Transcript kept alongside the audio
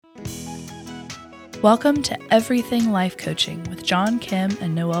Welcome to Everything Life Coaching with John Kim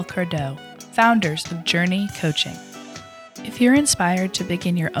and Noel Cardo, founders of Journey Coaching. If you're inspired to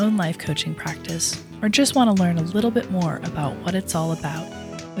begin your own life coaching practice or just want to learn a little bit more about what it's all about,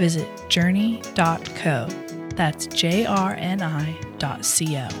 visit journey.co. That's JRNI.co.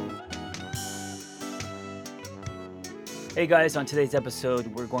 Hey guys, on today's episode,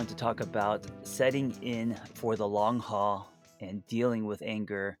 we're going to talk about setting in for the long haul and dealing with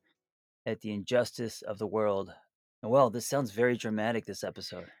anger at the injustice of the world. Well, this sounds very dramatic, this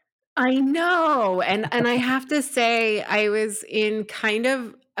episode. I know, and I have to say I was in kind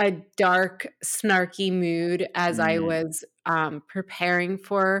of a dark, snarky mood as I Mm, was, preparing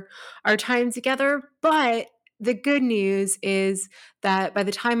for our time together, but the good news is that by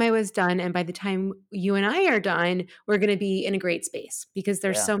the time I was done and by the time you and I are done, we're gonna be in a great space because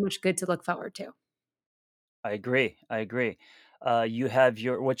there's yeah, so much good to look forward to. I agree. I agree. You have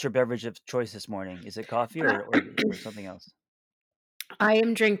what's your beverage of choice this morning? Is it coffee Uh, or something else? I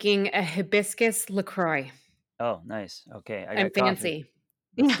am drinking a hibiscus LaCroix. Oh, nice. Okay, I I'm got coffee. fancy.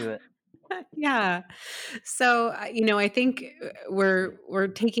 Let's do it. Yeah. So, I think we're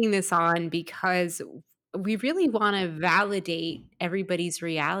taking this on because we really want to validate everybody's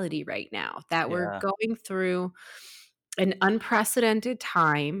reality right now that we're Yeah. going through an unprecedented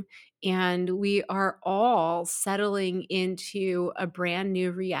time and we are all settling into a brand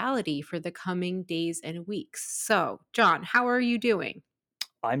new reality for the coming days and weeks. So, John, how are you doing?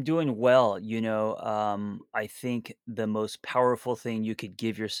 I'm doing well. I think the most powerful thing you could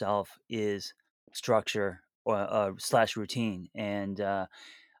give yourself is structure or slash routine. And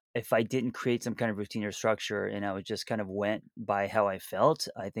if I didn't create some kind of routine or structure and I would just kind of went by how I felt,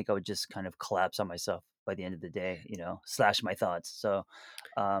 I think I would just kind of collapse on myself by the end of the day, slash my thoughts. So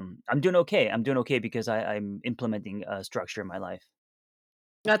I'm doing okay. I'm doing okay because I'm implementing structure in my life.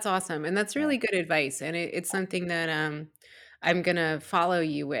 That's awesome, and that's Yeah. really good advice, and it's something that, I'm gonna follow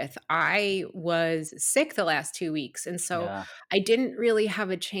you with. I was sick the last 2 weeks, and so Yeah. I didn't really have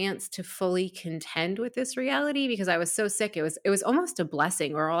a chance to fully contend with this reality because I was so sick. It was almost a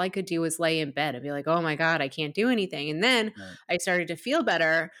blessing where all I could do was lay in bed and be like, "Oh my god, I can't do anything," and then Right. I started to feel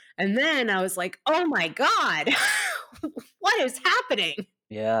better, and then I was like, "Oh my god, what is happening?"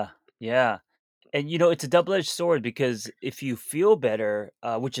 Yeah. Yeah. And it's a double-edged sword because if you feel better,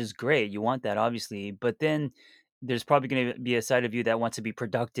 which is great, you want that obviously, but then there's probably going to be a side of you that wants to be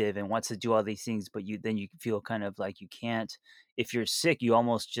productive and wants to do all these things, but you feel kind of like you can't. If you're sick, you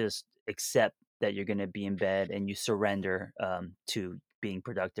almost just accept that you're going to be in bed and you surrender to being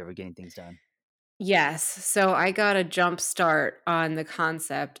productive or getting things done. Yes. So I got a jump start on the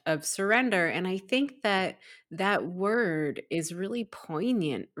concept of surrender. And I think that that word is really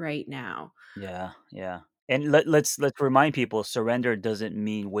poignant right now. Yeah, yeah. And let's remind people, surrender doesn't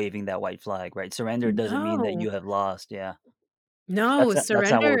mean waving that white flag, right? Surrender doesn't mean that No, you have lost. Yeah, no, that's not what we're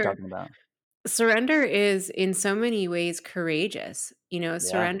surrender. talking about. Surrender is in so many ways courageous. Yeah,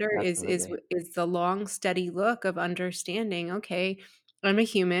 Surrender absolutely. is the long, steady look of understanding, okay, I'm a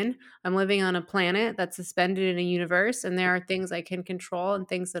human. I'm living on a planet that's suspended in a universe, and there are things I can control and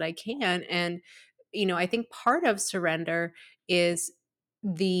things that I can't. And, I think part of surrender is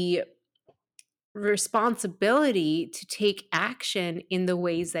the responsibility to take action in the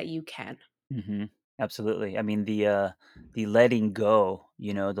ways that you can. Mhm. Absolutely. I mean, the letting go,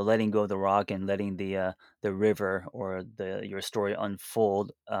 the letting go of the rock and letting the river or your story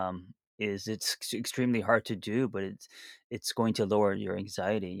unfold, it's extremely hard to do, but it's going to lower your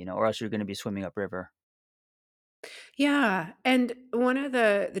anxiety, or else you're gonna be swimming upriver. Yeah, and one of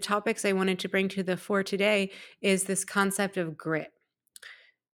the topics I wanted to bring to the fore today is this concept of grit.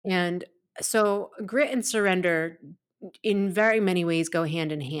 And so grit and surrender in very many ways go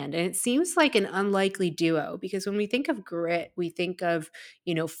hand in hand. And it seems like an unlikely duo because when we think of grit, we think of,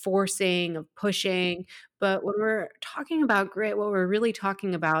 forcing, of pushing. But when we're talking about grit, what we're really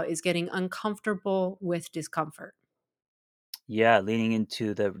talking about is getting uncomfortable with discomfort. Yeah, leaning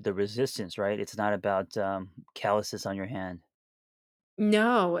into the resistance, right? It's not about, calluses on your hand.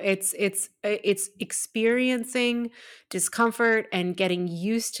 No, it's experiencing discomfort and getting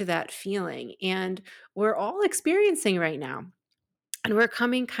used to that feeling, and we're all experiencing right now. And we're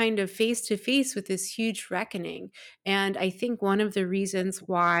coming kind of face to face with this huge reckoning. And I think one of the reasons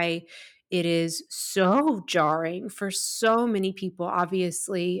why it is so jarring for so many people,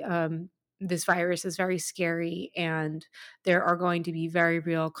 obviously, this virus is very scary, and there are going to be very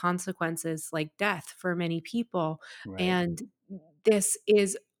real consequences like death for many people. Right. And this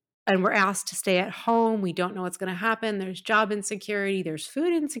is and we're asked to stay at home. We don't know what's going to happen. There's job insecurity, there's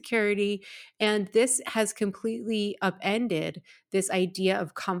food insecurity, and this has completely upended this idea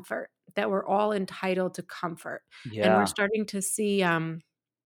of comfort. that we're all entitled to comfort. And we're Yeah. starting to see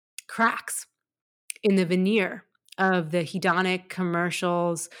cracks in the veneer of the hedonic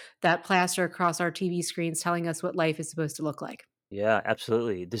commercials that plaster across our TV screens telling us what life is supposed to look like. Yeah,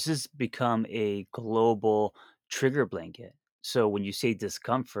 absolutely. This has become a global trigger blanket. So when you say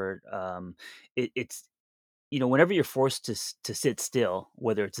discomfort, it's whenever you're forced to sit still,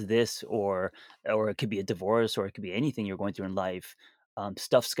 whether it's this or it could be a divorce or it could be anything you're going through in life,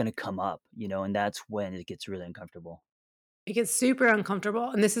 stuff's going to come up, and that's when it gets really uncomfortable. It gets super uncomfortable,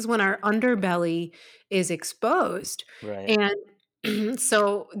 and this is when our underbelly is exposed, Right. and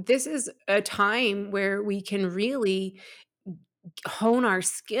so this is a time where we can really hone our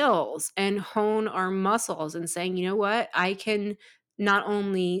skills and hone our muscles and saying, "You know what? I can not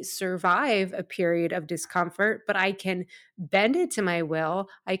only survive a period of discomfort, but I can bend it to my will.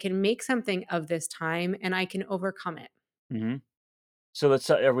 I can make something of this time, and I can overcome it." hmm So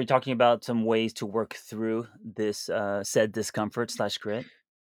are we talking about some ways to work through this said discomfort slash grit?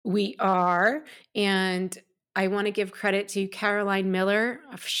 We are, and I wanna give credit to Caroline Miller.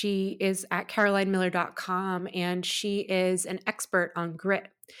 She is at carolinemiller.com, and she is an expert on grit,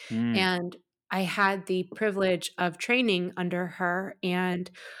 Mm, and I had the privilege of training under her,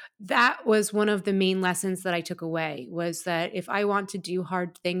 and that was one of the main lessons that I took away, was that if I want to do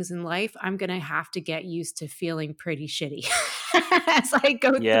hard things in life, I'm gonna have to get used to feeling pretty shitty as I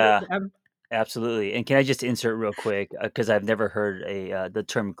go through yeah. them. Absolutely, and can I just insert real quick, because I've never heard the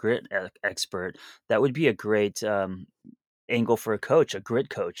term grit expert. That would be a great, angle for a coach, a grit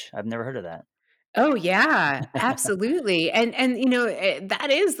coach. I've never heard of that. Oh, yeah, absolutely, and, that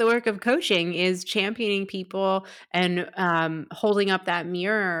is the work of coaching, is championing people and, holding up that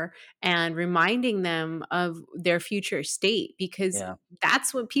mirror and reminding them of their future state, because Yeah,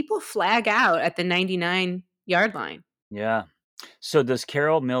 that's what people flag out at the 99-yard line. yeah. So does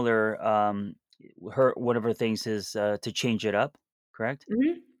Carol Miller, her one of her things is, to change it up, correct?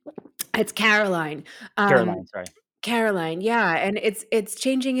 Mhm. It's Caroline. Caroline, sorry. Caroline, yeah, and it's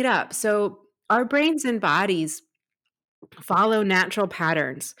changing it up. So, our brains and bodies follow natural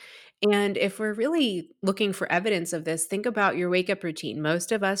patterns. And if we're really looking for evidence of this, think about your wake up routine.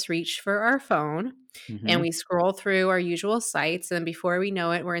 Most of us reach for our phone and Mhm. we scroll through our usual sites. And before we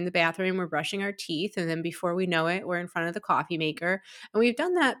know it, we're in the bathroom, we're brushing our teeth. And then before we know it, we're in front of the coffee maker. And we've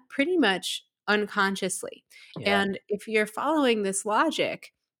done that pretty much unconsciously. Yeah. And if you're following this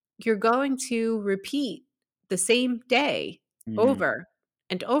logic, you're going to repeat the same day Mm, over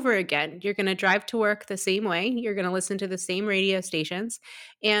and over again. You're going to drive to work the same way. You're going to listen to the same radio stations,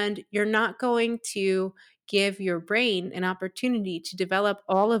 and you're not going to give your brain an opportunity to develop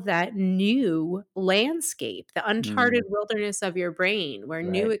all of that new landscape, the uncharted mm, wilderness of your brain, where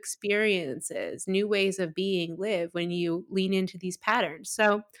new right. experiences, new ways of being live when you lean into these patterns.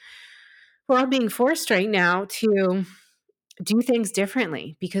 So we're all being forced right now to do things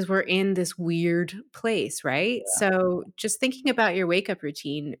differently because we're in this weird place, right? So, just thinking about your wake up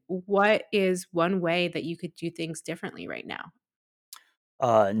routine, what is one way that you could do things differently right now?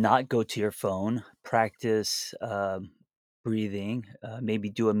 Not go to your phone, practice, breathing, maybe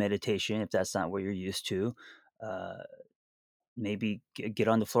do a meditation if that's not what you're used to. Uh Maybe get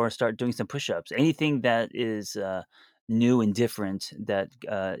on the floor and start doing some push-ups. Anything that is, new and different that,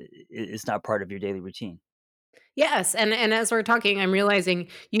 is not part of your daily routine. Yes, and as we're talking, I'm realizing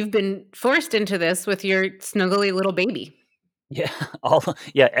you've been forced into this with your snuggly little baby. Yeah, all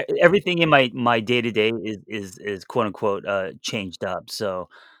everything in my day-to-day is quote unquote, "changed up." So,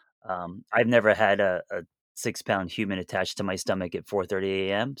 I've never had a six-pound human attached to my stomach at 4:30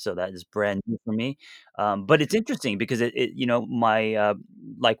 AM, so that is brand new for me. But it's interesting because my,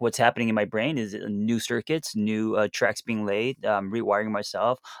 like, what's happening in my brain is, new circuits, new, tracks being laid, rewiring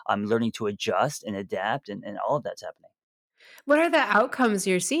myself. I'm learning to adjust and adapt, and all of that's happening. What are the outcomes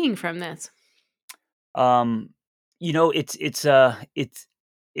you're seeing from this? Um, it's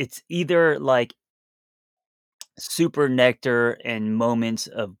either, like, super nectar and moments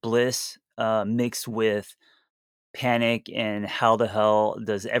of bliss, mixed with panic and how the hell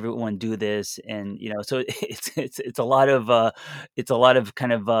does everyone do this? And, so it's a lot of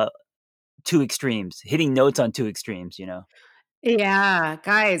kind of, 2 extremes, hitting notes on 2 extremes. Yeah,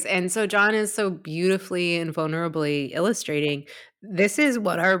 guys, and so John is so beautifully and vulnerably illustrating this is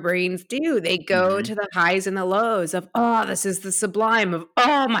what our brains do. They go Mhm. to the highs and the lows of, "Oh, this is the sublime," of,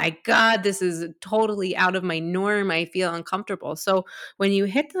 "Oh my god, this is totally out of my norm. I feel uncomfortable." So, when you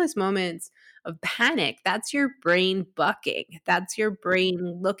hit those moments of panic, that's your brain bucking. That's your brain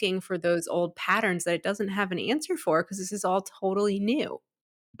looking for those old patterns that it doesn't have an answer for because this is all totally new.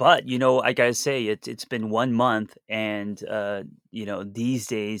 But, I gotta say, it's been 1 month and, these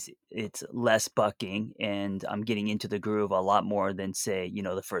days, it's less bucking and I'm getting into the groove a lot more than say,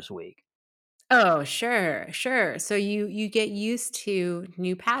 the first week. Oh, sure, sure. So you get used to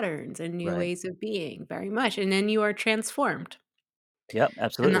new patterns and new Right. ways of being very much, and then you are transformed, Yep, and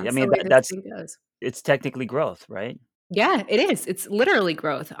absolutely. I that's the mean, way this that's thing goes. it's technically growth, right? Yeah, it is. It's literally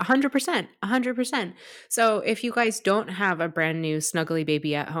growth. 100%. 100%. So, if you guys don't have a brand new snuggly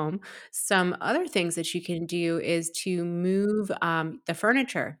baby at home, some other things that you can do is to move the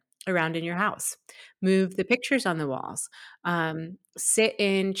furniture around in your house, move the pictures on the walls, sit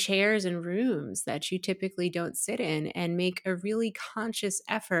in chairs and rooms that you typically don't sit in, and make a really conscious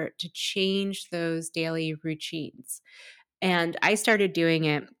effort to change those daily routines. And I started doing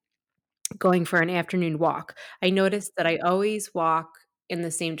it going for an afternoon walk. I noticed that I always walk in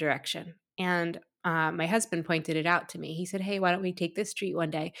the same direction. And my husband pointed it out to me. He said, "Hey, why don't we take this street one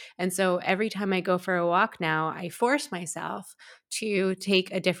day?" And so every time I go for a walk now, I force myself to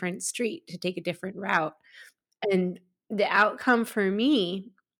take a different street, to take a different route. And the outcome for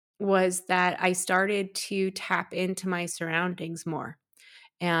me was that I started to tap into my surroundings more.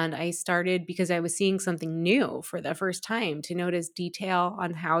 And I started because I was seeing something new for the first time to notice detail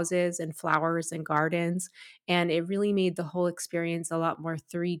on houses and flowers and gardens. And it really made the whole experience a lot more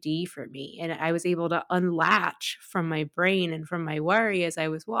 3D for me. And I was able to unlatch from my brain and from my worry as I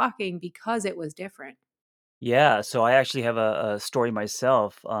was walking because it was different. Yeah, so I actually have a story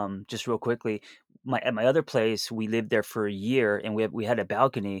myself. Just real quickly, my other place, we lived there for a year, and we had a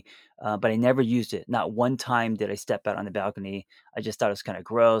balcony, but I never used it. Not one time did I step out on the balcony. I just thought it was kind of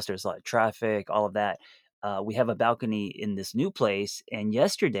gross. There's a lot of traffic, all of that. We have a balcony in this new place, and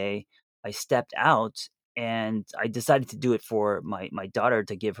yesterday I stepped out, and I decided to do it for my daughter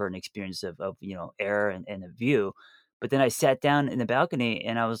to give her an experience of air and a view. But then I sat down in the balcony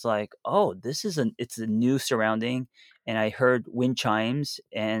and I was like, "Oh, it's a new surrounding." And I heard wind chimes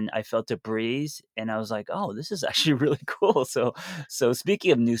and I felt a breeze and I was like, "Oh, this is actually really cool." So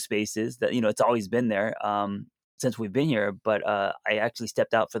speaking of new spaces that it's always been there since we've been here, but I actually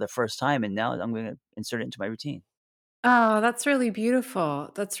stepped out for the first time and now I'm going to insert it into my routine. Oh, that's really beautiful.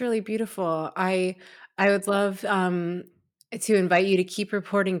 That's really beautiful. I would love to invite you to keep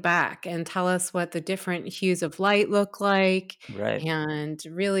reporting back and tell us what the different hues of light look like. Right. And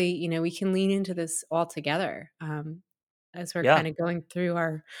really, we can lean into this all together as we're Yeah. kind of going through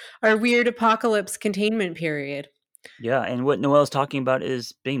our weird apocalypse containment period. Yeah, and what Noelle's talking about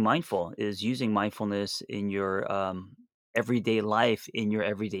is being mindful, is using mindfulness in your everyday life, in your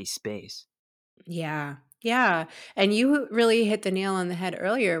everyday space. Yeah. Yeah. And you really hit the nail on the head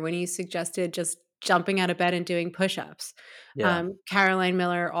earlier when you suggested just jumping out of bed and doing push ups. Yeah. Caroline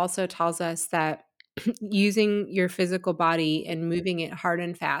Miller also tells us that using your physical body and moving it hard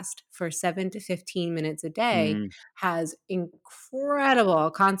and fast for 7 to 15 minutes a day Mm. has incredible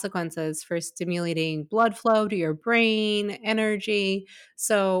consequences for stimulating blood flow to your brain, energy.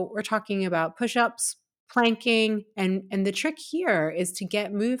 So, we're talking about push ups, planking, and the trick here is to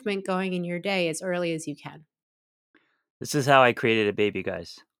get movement going in your day as early as you can. This is how I created a baby,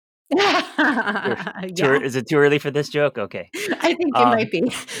 guys. Sure. Yeah, Is it too early for this joke? Okay. I think it Uh, might be.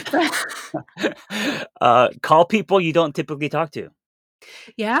 But call people you don't typically talk to.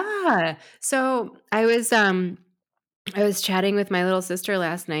 yeah. So, I was chatting with my little sister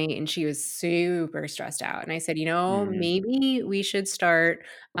last night and she was super stressed out. And I said, Mhm. maybe we should start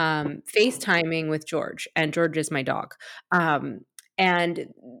FaceTiming with George. And George is my dog. And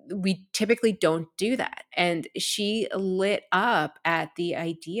we typically don't do that. And she lit up at the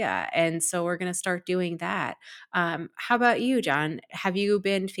idea. And so we're going to start doing that. How about you, John? Have you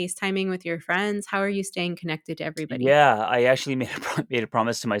been FaceTiming with your friends? How are you staying connected to everybody? Yeah, I actually made a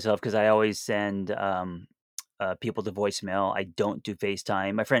promise to myself because I always send, people to voicemail. I don't do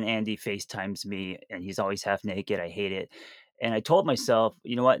FaceTime. My friend Andy FaceTimes me, and he's always half naked. I hate it. And I told myself,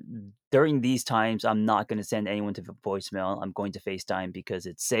 you know what? During these times, I'm not going to send anyone to voicemail. I'm going to FaceTime because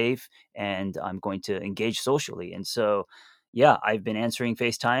it's safe and I'm going to engage socially. And so, yeah, I've been answering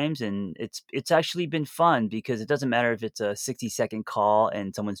FaceTimes, and it's actually been fun because it doesn't matter if it's a 60-second call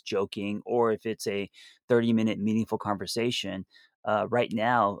and someone's joking, or if it's a 30-minute meaningful conversation. Right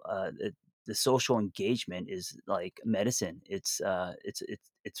now, the social engagement is like medicine. It's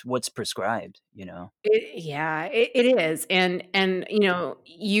what's prescribed. Yeah, it is, and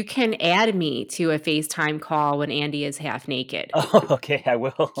you can add me to a FaceTime call when Andy is half naked. Oh, okay, I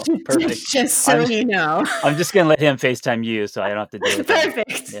will. Perfect. Just I'm so you know. I'm just gonna let him FaceTime you so I don't have to deal with that.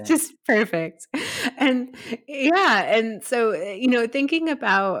 Perfect, Yeah. just perfect. And yeah, and so, thinking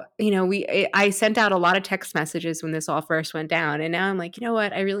about, I sent out a lot of text messages when this all first went down, and now I'm like, "You know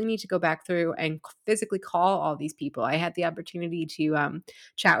what? I really need to go back through through and physically call all these people. I had the opportunity to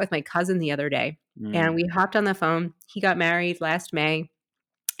chat with my cousin the other day, and Mm, we hopped on the phone. He got married last May,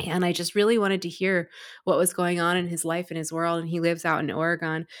 and I just really wanted to hear what was going on in his life and his world, and he lives out in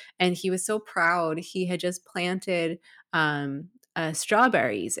Oregon, and he was so proud. He had just planted,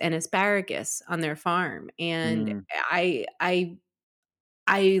 strawberries and asparagus on their farm, and mm, I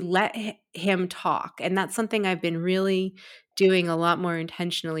I let him talk, and that's something I've been really doing a lot more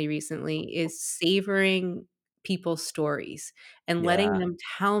intentionally recently is savoring people's stories and letting yeah. them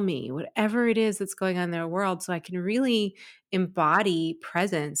tell me whatever it is that's going on in their world so I can really embody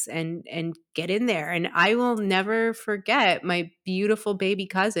presence and get in there. And I will never forget my beautiful baby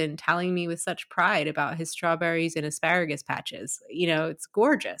cousin telling me with such pride about his strawberries and asparagus patches. It's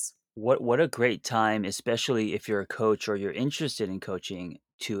gorgeous. What a great time, especially if you're a coach or you're interested in coaching,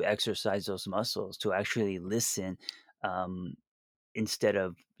 to exercise those muscles, to actually listen, um, instead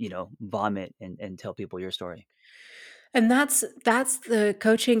of, vomit and tell people your story. And that's the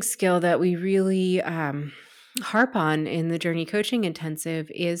coaching skill that we really, harp on in the Journey Coaching Intensive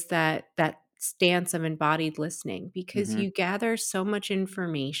is that stance of embodied listening because Mhm. you gather so much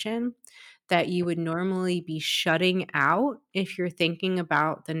information that you would normally be shutting out if you're thinking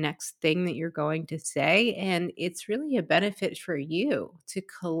about the next thing that you're going to say, and it's really a benefit for you to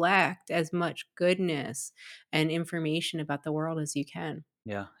collect as much goodness and information about the world as you can.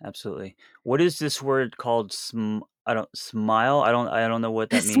 Yeah, absolutely. What is this word called? I don't smile? I don't know what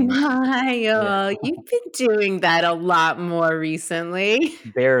that means. Yeah. Smile. You've been doing that a lot more recently.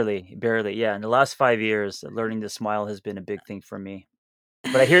 Barely, barely. Yeah, in the last 5 years, learning to smile has been a big thing for me.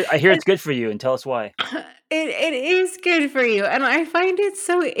 But I hear It it's good for you, and tell us why. it is good for you, and I find it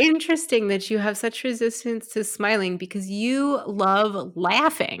so interesting that you have such resistance to smiling because you love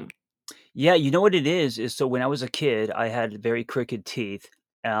laughing. Yeah, you know what it is so when I was a kid, I had very crooked teeth,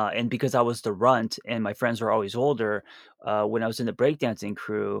 and because I was the runt and my friends were always older, when I was in the breakdancing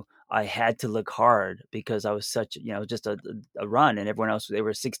crew, I had to look hard because I was such, just a run, and everyone else they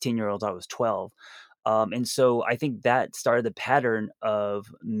were 16-year-olds, I was 12. And so I think that started the pattern of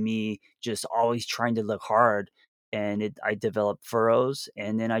me just always trying to look hard, and I developed furrows,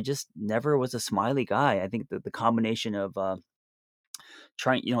 and then I just never was a smiley guy. I think the combination of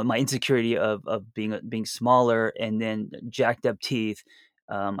trying my insecurity of being smaller and then jacked up teeth,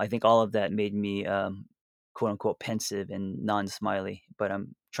 I think all of that made me, quote unquote pensive and non-smiley, but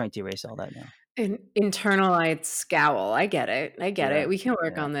I'm trying to erase all that now. An internalized scowl. I get it. I get Yeah, it. We can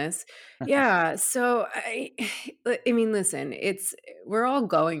work yeah. on this. Yeah. So I mean, listen, we're all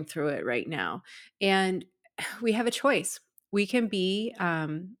going through it right now, and we have a choice. We can be,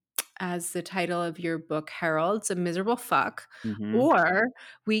 as the title of your book heralds, a miserable fuck, Mhm. or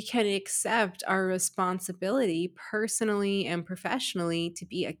we can accept our responsibility personally and professionally to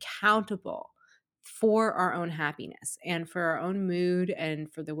be accountable for our own happiness and for our own mood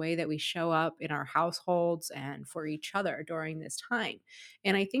and for the way that we show up in our households and for each other during this time.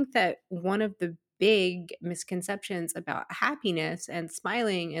 And I think that one of the big misconceptions about happiness and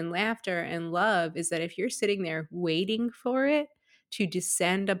smiling and laughter and love is that if you're sitting there waiting for it to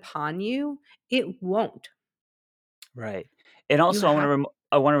descend upon you, it won't. Right. And You also, have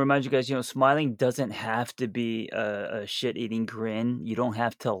I wanna remind you guys, smiling doesn't have to be a shit-eating grin. You don't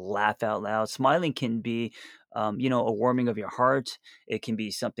have to laugh out loud. Smiling can be, a warming of your heart. It can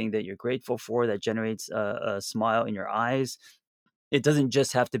be something that you're grateful for that generates a smile in your eyes. It doesn't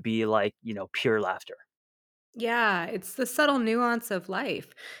just have to be like, pure laughter, Yeah, it's the subtle nuance of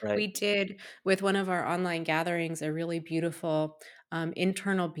life. right? We did with one of our online gatherings a really beautiful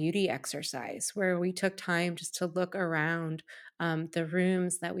internal beauty exercise where we took time just to look around the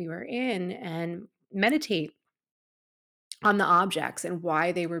rooms that we were in and meditate on the objects and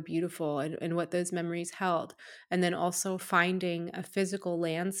why they were beautiful and what those memories held. And then also finding a physical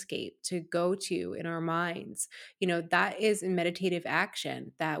landscape to go to in our minds. That is a meditative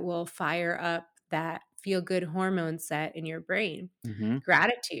action that will fire up that feel good hormone set in your brain. Mhm.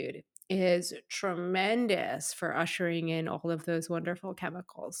 Gratitude is tremendous for ushering in all of those wonderful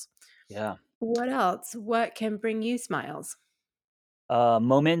chemicals. Yeah. What else? What can bring you smiles?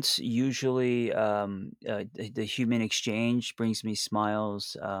 Moments usually, the human exchange brings me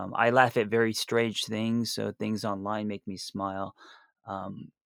smiles. I laugh at very strange things, so things online make me smile.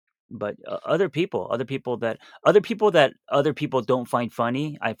 Um, but other people don't find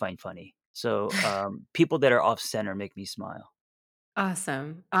funny, I find funny. So, people that are off center make me smile.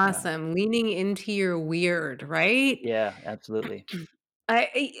 Awesome. Yeah. Awesome. Leaning into your weird, right? Yeah, absolutely.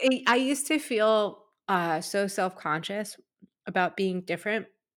 I used to feel, so self-conscious about being different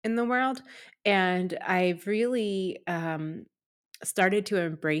in the world, and I've really, started to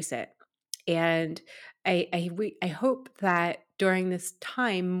embrace it, And I hope that during this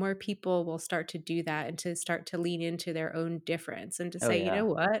time, more people will start to do that and to start to lean into their own difference and to Oh, say, "You know yeah.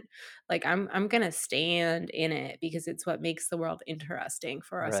 what? Like, I'm gonna stand in it because it's what makes the world interesting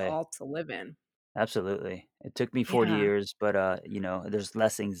for us Right. all to live in." Absolutely. It took me 40 Yeah. years, but, there's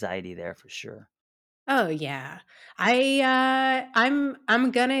less anxiety there for sure. Oh, yeah.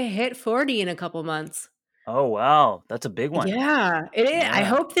 I'm gonna hit 40 in a couple months. Oh, wow. That's a big one. Yeah, I Yeah.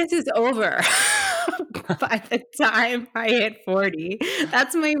 hope this is over by the time I hit 40.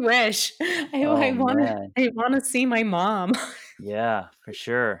 That's my wish. Oh, man. I wanna see my mom. Yeah, for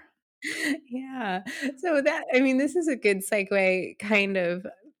sure. Yeah. So that I mean, this is a good segue kind of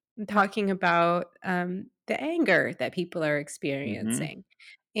talking about, the anger that people are Mhm. experiencing.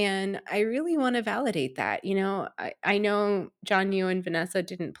 And I really wanna validate that, I know, John, you and Vanessa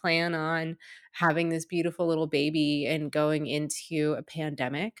didn't plan on having this beautiful little baby and going into a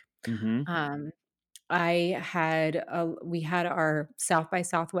pandemic. Mhm. Um, we had our South by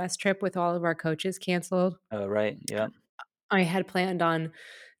Southwest trip with all of our coaches canceled. Oh, right. Yep. I had planned on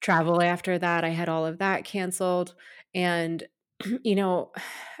travel after that. I had all of that canceled. And, you know,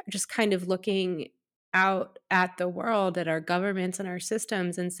 just kind of looking out at the world, at our governments and our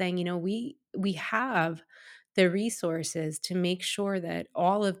systems and saying, we have the resources to make sure that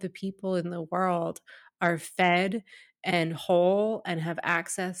all of the people in the world are fed and whole and have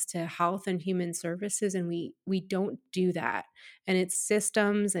access to health and human services, and we don't do that. And it's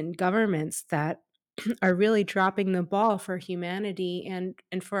systems and governments that are really dropping the ball for humanity and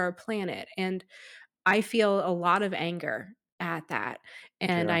for our planet. And I feel a lot of anger at that.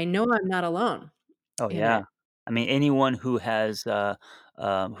 And Sure. I know I'm not alone Oh, in yeah. it. I mean, anyone who's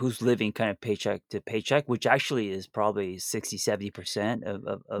living kind of paycheck to paycheck, which actually is probably 60, 70% of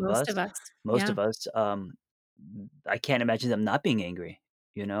Most us, of us. most Yeah. of us, I can't imagine them not being angry,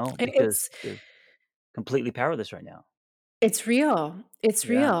 It- because It's they're completely powerless right now. It's real. It's Yeah.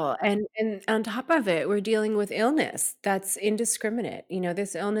 real, and on top of it, we're dealing with illness that's indiscriminate.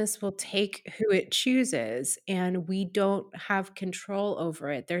 This illness will take who it chooses, and we don't have control over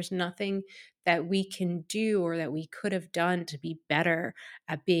it. There's nothing that we can do or that we could have done to be better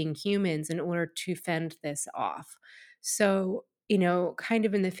at being humans in order to fend this off. So, kind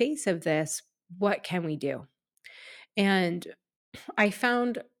of in the face of this, what can we do? And I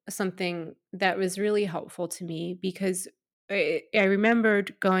found something that was really helpful to me because I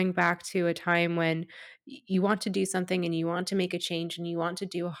remembered going back to a time when you want to do something and you want to make a change and you want to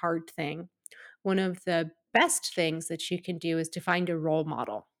do a hard thing. One of the best things that you can do is to find a role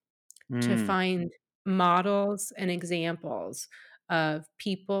model, to Mm. find models and examples of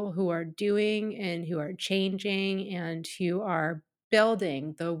people who are doing and who are changing and who are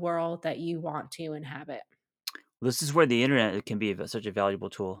building the world that you want to inhabit. This is where the internet can be such a valuable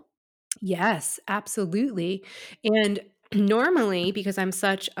tool. Yes, absolutely. And normally, because I'm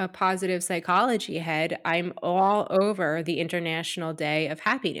such a positive psychology head, I'm all over the International Day of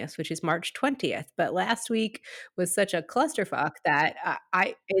Happiness, which is March 20th. But last week was such a clusterfuck that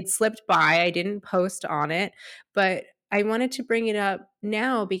I it slipped by. I didn't post on it, but I wanted to bring it up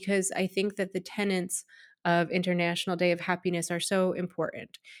now because I think that the tenets of International Day of Happiness are so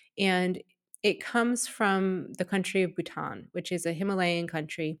important. And it comes from the country of Bhutan, which is a Himalayan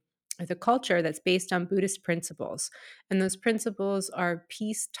country with a culture that's based on Buddhist principles. And those principles are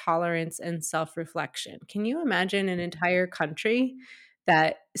peace, tolerance, and self reflection. Can you imagine an entire country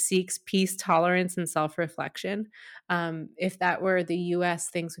that seeks peace, tolerance, and self reflection? If that were the US,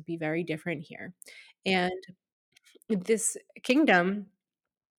 things would be very different here. And this kingdom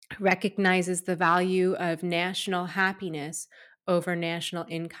recognizes the value of national happiness over national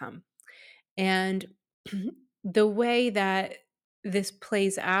income. And the way that this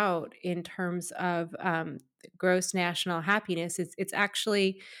plays out in terms of gross national happiness is it's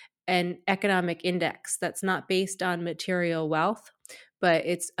actually an economic index that's not based on material wealth, but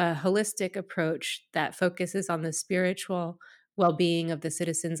it's a holistic approach that focuses on the spiritual well-being of the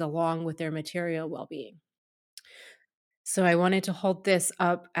citizens along with their material well-being. So I wanted to hold this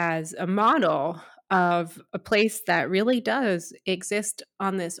up as a model of a place that really does exist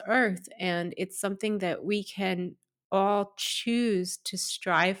on this earth. And it's something that we can all choose to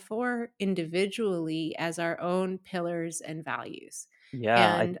strive for individually as our own pillars and values.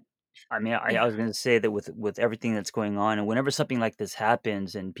 Yeah, And I mean, I yeah, was gonna say that with everything that's going on, and whenever something like this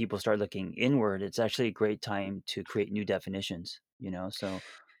happens and people start looking inward, it's actually a great time to create new definitions, so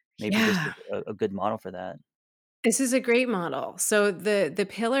maybe this yeah, is a good model for that. this is a great model. So the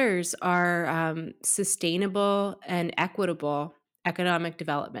pillars are sustainable and equitable economic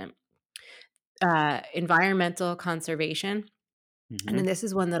development, environmental conservation, And Mm-hmm. then this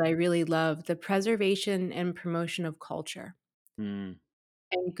is one that I really love, the preservation and promotion of culture Mm.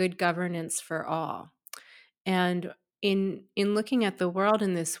 and good governance for all. And in looking at the world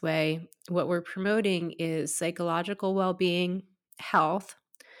in this way, what we're promoting is psychological well-being, health,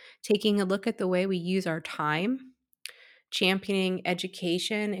 taking a look at the way we use our time, championing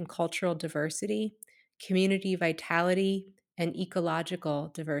education and cultural diversity, community vitality, and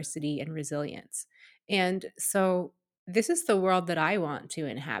ecological diversity and resilience. And so this is the world that I want to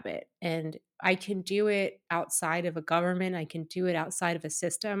inhabit. And I can do it outside of a government, I can do it outside of a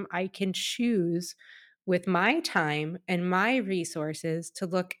system. I can choose with my time and my resources to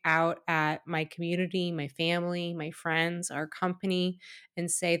look out at my community, my family, my friends, our company, and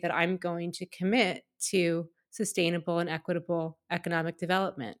say that I'm going to commit to sustainable and equitable economic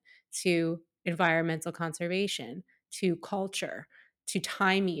development, to environmental conservation, to culture, to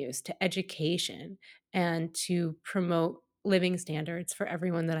time use, to education, and to promote living standards for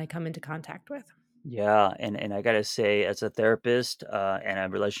everyone that I come into contact with. Yeah, and I gotta say, as a therapist and a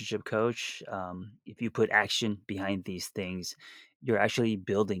relationship coach, if you put action behind these things, you're actually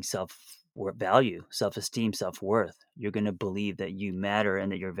building value, self esteem, self worth. You're gonna believe that you matter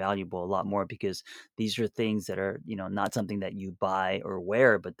and that you're valuable a lot more because these are things that are, not something that you buy or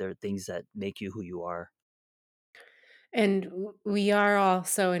wear, but they're things that make you who you are. And we are all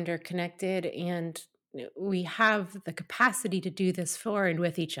so interconnected, and we have the capacity to do this for and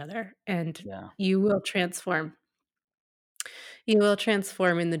with each other. And Yeah. you will transform. You will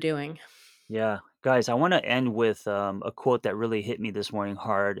transform in the doing. Yeah, guys, I want to end with a quote that really hit me this morning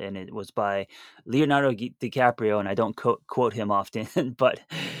hard, and it was by Leonardo DiCaprio, and I don't quote him often, but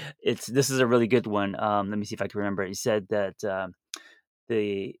this is a really good one. Let me see if I can remember it. He said that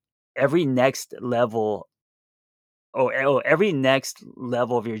the every next level, every next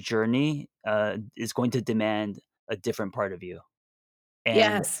level of your journey is going to demand a different part of you, and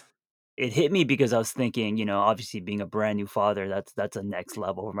Yes. it hit me because I was thinking, obviously being a brand new father, that's a next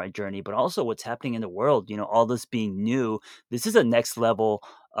level of my journey, but also what's happening in the world, all this being new, this is a next level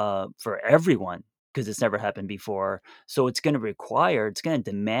for everyone because it's never happened before. So it's going to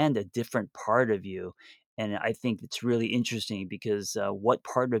demand a different part of you. And I think it's really interesting because what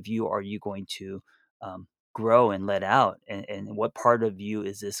part of you are you going to grow and let out? And what part of you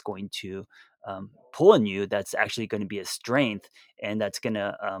is this going to pull in you that's actually going to be a strength and that's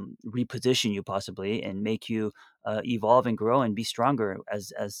gonna reposition you possibly and make you evolve and grow and be stronger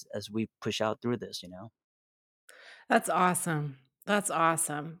as we push out through this. That's awesome. That's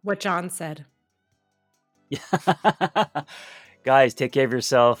awesome. What John said. Yeah. Guys, take care of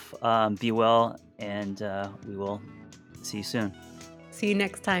yourself. Be well, and we will see you soon. See you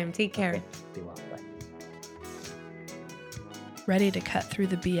next time. Take Okay. care. Be well. Bye. Ready to cut through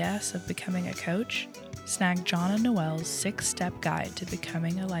the BS of becoming a coach? Snag John and Noelle's 6-step guide to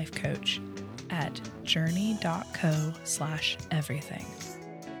becoming a life coach at journey.co/everything.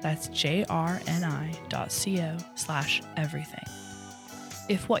 That's JRNI.co/everything.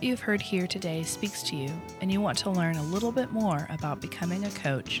 If what you've heard here today speaks to you and you want to learn a little bit more about becoming a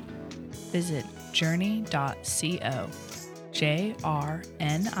coach, visit journey.co, JRNI.co.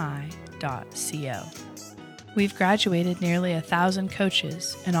 We've graduated nearly 1,000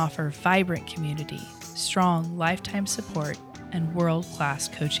 coaches and offer vibrant community, strong lifetime support, and world-class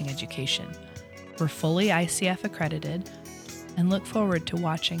coaching education. We're fully ICF accredited and look forward to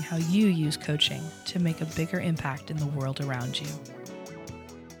watching how you use coaching to make a bigger impact in the world around you.